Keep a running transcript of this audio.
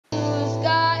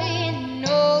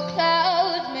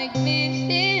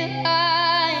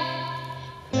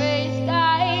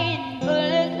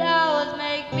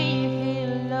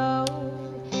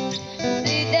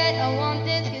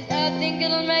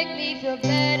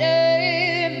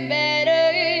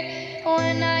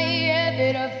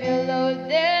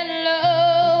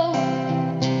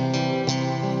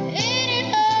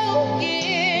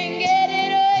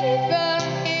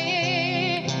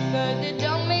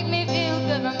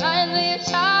of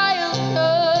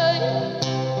childhood.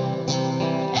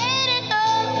 Ain't it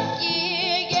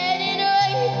lucky getting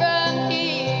away from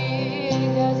here?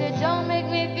 'Cause it don't make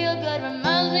me feel good,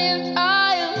 reminds me of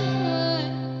childhood.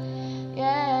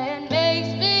 Yeah, it makes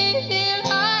me feel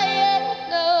high and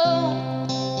low.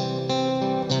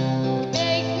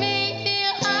 Makes me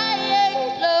feel high and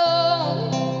low.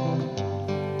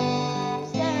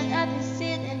 Staring at the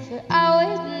ceiling for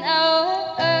hours and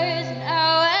hours and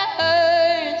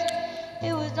hours.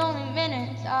 It was only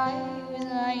minutes I was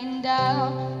lying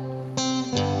down.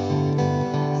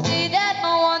 See that I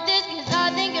want this 'cause I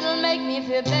think it'll make me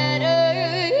feel better.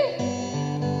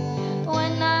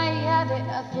 When I have it,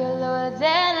 I feel lower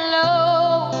than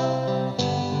low.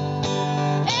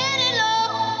 Ain't it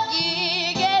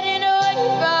lucky getting away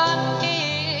from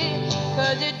here?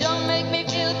 'Cause it don't make me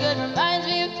feel good, reminds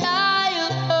me of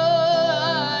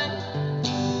childhood.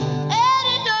 Ain't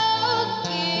it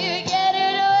lucky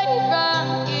getting away from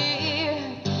here?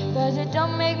 'Cause it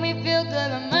don't make me feel good,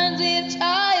 reminds me of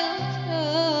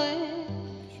childhood.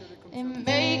 It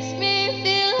makes me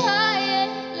feel high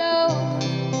and low.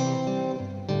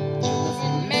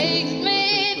 It makes me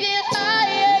feel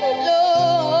high and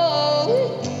low.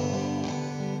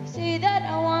 See that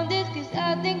I want this 'cause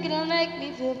I think it'll make me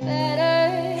feel better.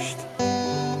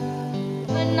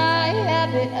 When I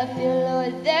have it, I feel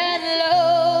lower than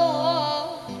low.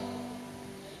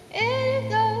 It's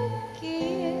lucky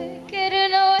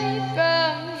getting away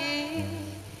from here.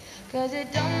 'Cause it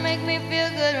don't make me feel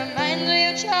good, reminds me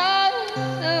of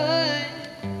childhood.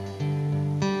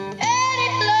 Ain't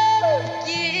it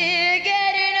lucky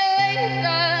getting away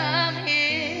from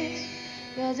here?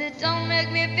 'Cause it don't make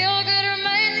me feel good,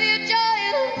 reminds me of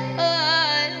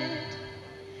childhood.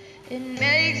 It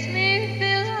makes me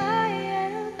feel high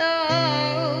and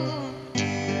low.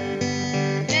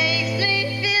 Makes me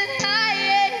feel high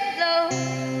and low.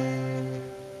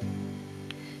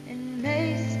 It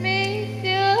makes me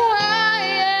feel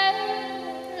high and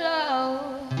low.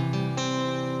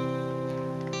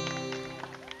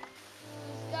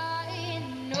 Sky and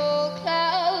no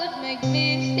clouds make me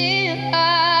feel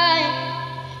high.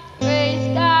 Gray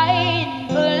sky and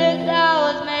full of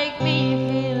clouds make me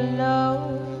feel low.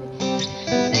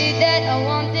 See that I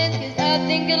want this 'cause I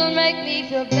think it'll make me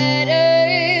feel better,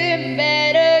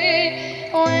 better.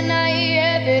 When I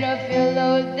have it, I feel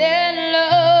low than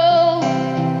low.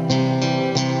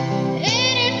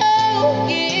 Ain't it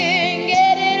lucky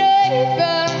getting away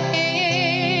from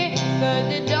here? 'Cause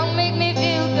it don't make me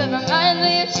feel good, reminds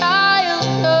me of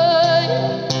childhood.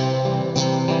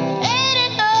 Ain't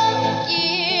it lucky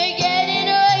getting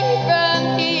away from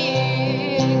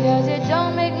here? 'Cause it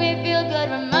don't make me feel good,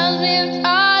 reminds me of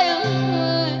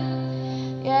childhood.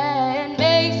 Yeah, it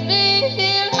makes me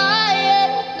feel high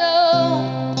and low.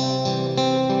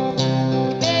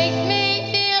 Makes me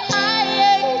feel high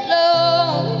and low.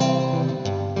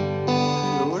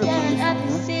 Staring at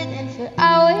the ceiling for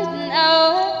hours and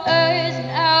hours and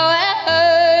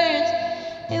hours.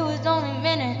 It was only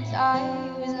minutes I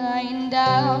was lying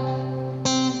down.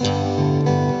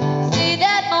 See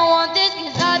that I want this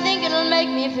 'cause I think it'll make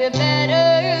me feel better.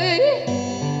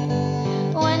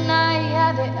 When I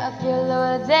have it, I feel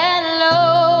lower than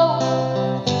low.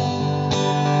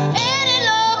 Ain't it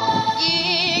lucky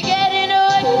getting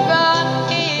away from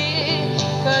here?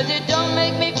 'Cause it don't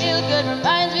make me feel good,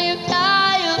 reminds me of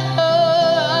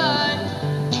childhood.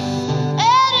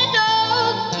 Ain't it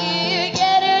lucky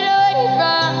getting away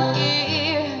from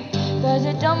here? 'Cause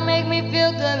it don't make me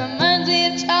feel good, reminds me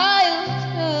of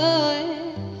childhood.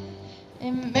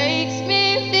 It makes me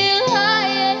feel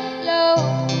high and low.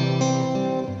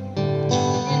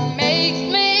 It makes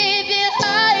me feel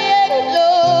high and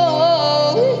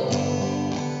low.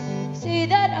 See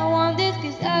that I want this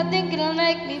 'cause I think it'll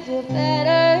make me feel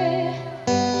better.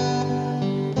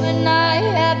 When I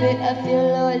have it, I feel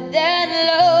lower than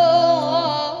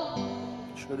low.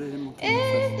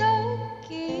 It's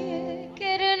lucky